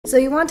So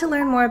you want to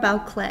learn more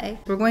about clay.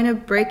 We're going to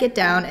break it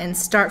down and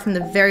start from the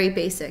very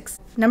basics.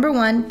 Number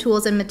 1,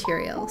 tools and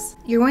materials.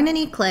 You're going to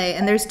need clay,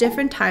 and there's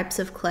different types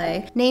of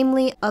clay,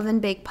 namely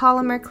oven-baked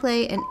polymer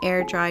clay and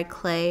air-dried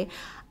clay.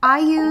 I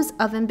use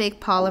oven-baked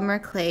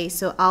polymer clay,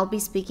 so I'll be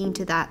speaking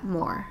to that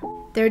more.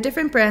 There are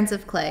different brands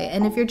of clay,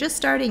 and if you're just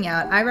starting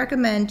out, I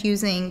recommend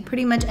using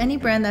pretty much any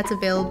brand that's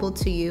available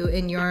to you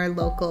in your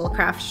local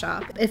craft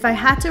shop. If I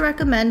had to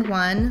recommend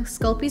one,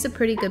 Sculpey's a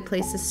pretty good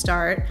place to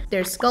start.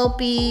 There's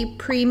Sculpey,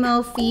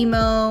 Primo,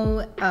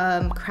 Fimo,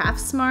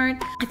 Craftsmart.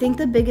 I think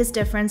the biggest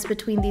difference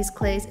between these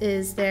clays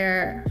is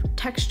their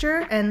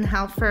texture and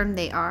how firm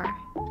they are.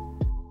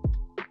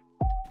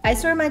 I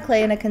store my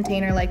clay in a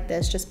container like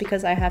this just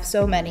because I have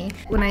so many.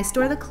 When I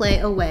store the clay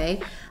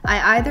away,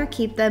 I either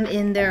keep them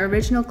in their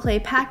original clay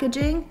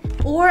packaging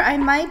or I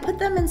might put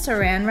them in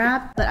saran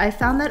wrap, but I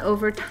found that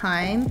over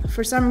time,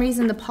 for some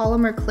reason the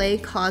polymer clay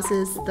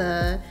causes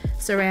the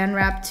saran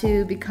wrap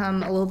to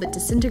become a little bit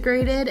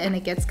disintegrated and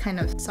it gets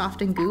kind of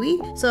soft and gooey.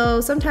 So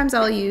sometimes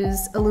I'll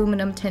use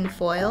aluminum tin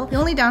foil. The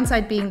only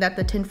downside being that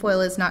the tin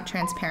foil is not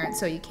transparent,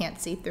 so you can't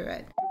see through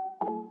it.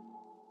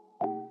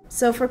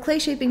 So for clay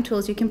shaping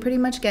tools, you can pretty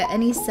much get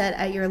any set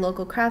at your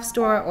local craft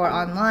store or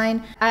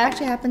online. I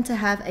actually happen to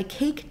have a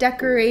cake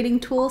decorating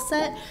tool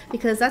set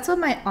because that's what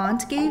my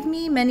aunt gave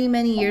me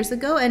many years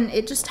ago, and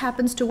it just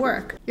happens to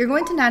work. You're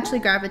going to naturally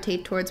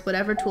gravitate towards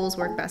whatever tools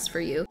work best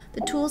for you.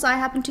 The tools I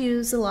happen to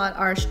use a lot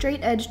are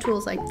straight edge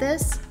tools like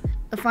this,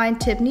 a fine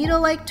tip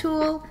needle-like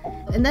tool,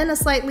 and then a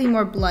slightly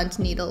more blunt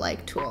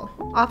needle-like tool.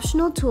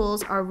 Optional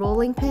tools are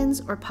rolling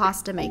pins or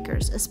pasta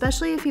makers,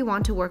 especially if you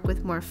want to work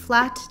with more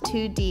flat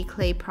 2D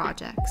clay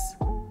projects.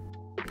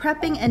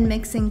 Prepping and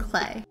mixing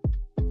clay.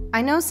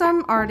 I know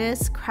some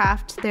artists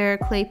craft their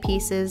clay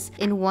pieces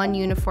in one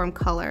uniform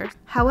color.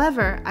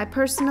 However, I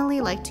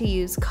personally like to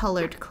use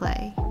colored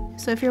clay.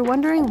 So if you're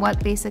wondering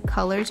what basic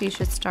colors you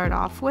should start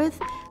off with,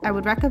 I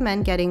would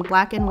recommend getting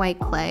black and white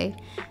clay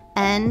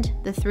and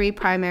the 3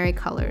 primary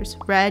colors,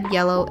 red,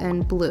 yellow,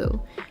 and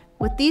blue.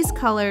 With these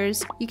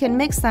colors, you can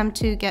mix them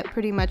to get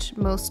pretty much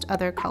most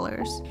other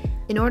colors.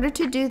 In order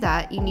to do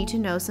that, you need to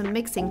know some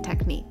mixing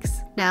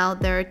techniques. Now,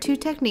 there are 2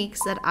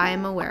 techniques that I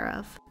am aware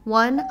of.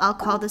 One, I'll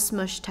call the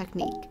smush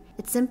technique.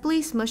 It's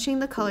simply smushing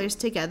the colors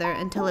together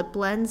until it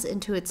blends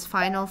into its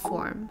final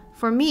form.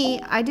 For me,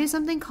 I do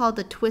something called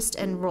the twist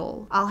and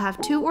roll. I'll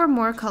have 2 or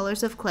more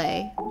colors of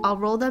clay, I'll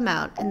roll them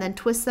out and then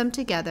twist them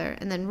together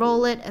and then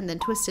roll it and then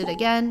twist it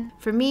again.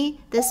 For me,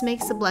 this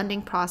makes the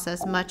blending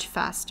process much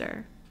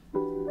faster.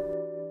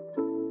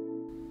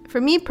 For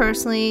me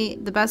personally,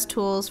 the best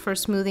tools for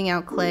smoothing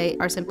out clay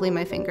are simply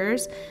my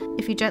fingers.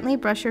 If you gently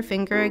brush your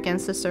finger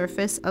against the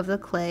surface of the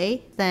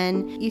clay,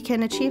 then you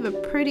can achieve a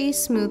pretty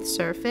smooth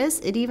surface.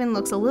 It even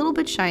looks a little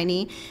bit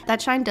shiny.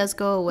 That shine does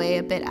go away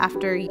a bit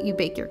after you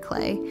bake your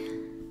clay.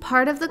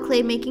 Part of the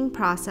clay making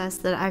process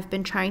that I've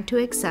been trying to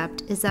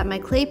accept is that my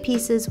clay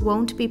pieces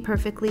won't be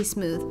perfectly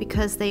smooth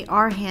because they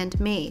are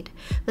handmade,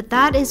 but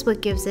that is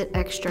what gives it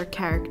extra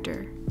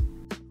character.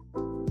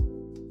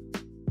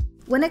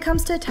 When it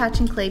comes to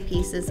attaching clay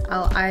pieces,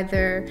 I'll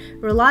either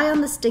rely on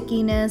the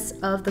stickiness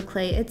of the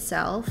clay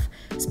itself,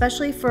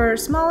 especially for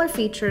smaller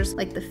features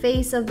like the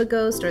face of the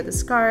ghost or the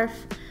scarf.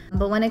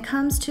 But when it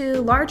comes to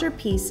larger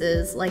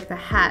pieces like the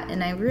hat,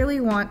 and I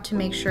really want to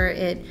make sure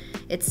it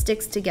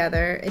sticks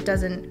together, it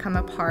doesn't come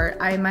apart,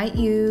 I might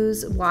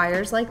use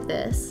wires like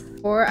this,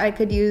 or I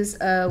could use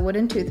a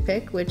wooden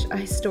toothpick, which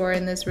I store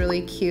in this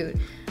really cute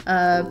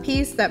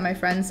piece that my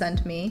friend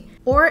sent me.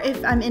 Or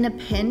if I'm in a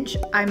pinch,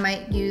 I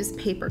might use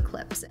paper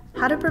clips.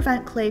 How to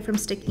prevent clay from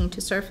sticking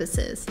to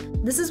surfaces.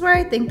 This is where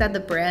I think that the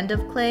brand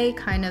of clay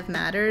kind of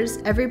matters.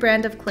 Every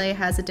brand of clay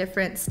has a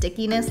different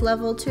stickiness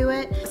level to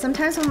it.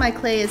 Sometimes when my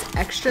clay is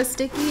extra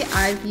sticky,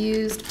 I've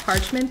used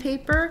parchment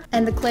paper,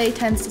 and the clay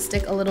tends to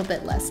stick a little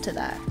bit less to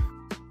that.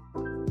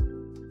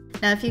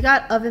 Now, if you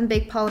got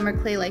oven-baked polymer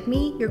clay like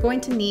me, you're going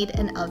to need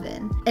an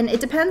oven. And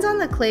it depends on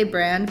the clay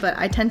brand, but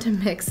I tend to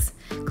mix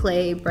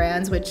clay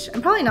brands, which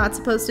I'm probably not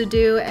supposed to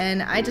do,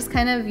 and I just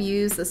kind of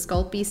use the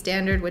Sculpey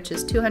standard, which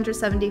is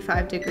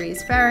 275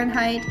 degrees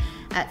Fahrenheit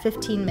at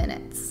 15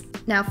 minutes.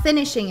 Now,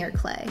 finishing your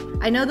clay.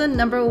 I know the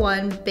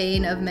 #1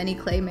 bane of many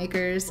clay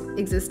makers'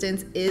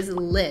 existence is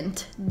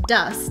lint,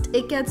 dust.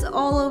 It gets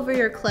all over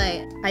your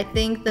clay. I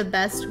think the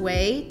best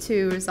way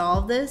to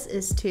resolve this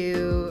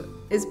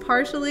is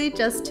partially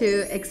just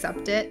to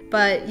accept it,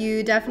 but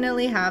you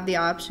definitely have the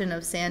option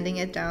of sanding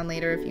it down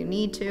later if you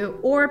need to,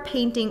 or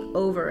painting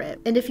over it.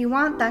 And if you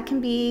want, that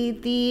can be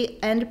the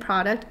end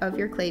product of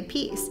your clay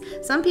piece.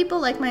 Some people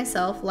like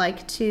myself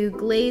like to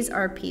glaze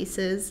our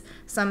pieces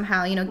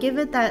somehow, give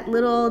it that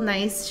little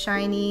nice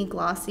shiny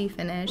glossy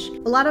finish.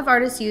 A lot of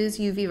artists use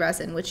UV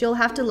resin, which you'll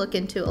have to look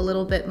into a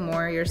little bit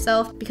more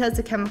yourself because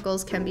the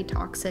chemicals can be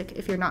toxic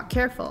if you're not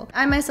careful.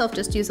 I myself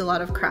just use a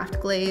lot of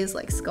craft glaze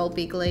like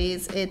Sculpey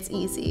glaze. It's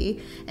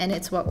easy, and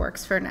it's what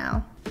works for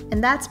now.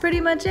 And that's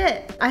pretty much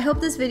it. I hope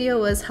this video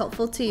was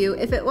helpful to you.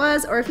 If it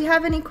was, or if you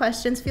have any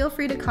questions, feel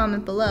free to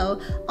comment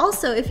below.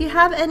 Also, if you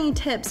have any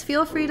tips,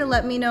 feel free to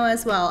let me know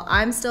as well.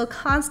 I'm still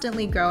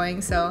constantly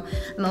growing, so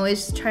I'm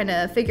always trying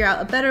to figure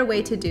out a better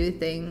way to do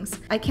things.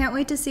 I can't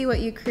wait to see what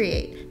you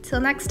create.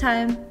 Till next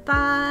time,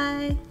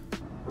 bye!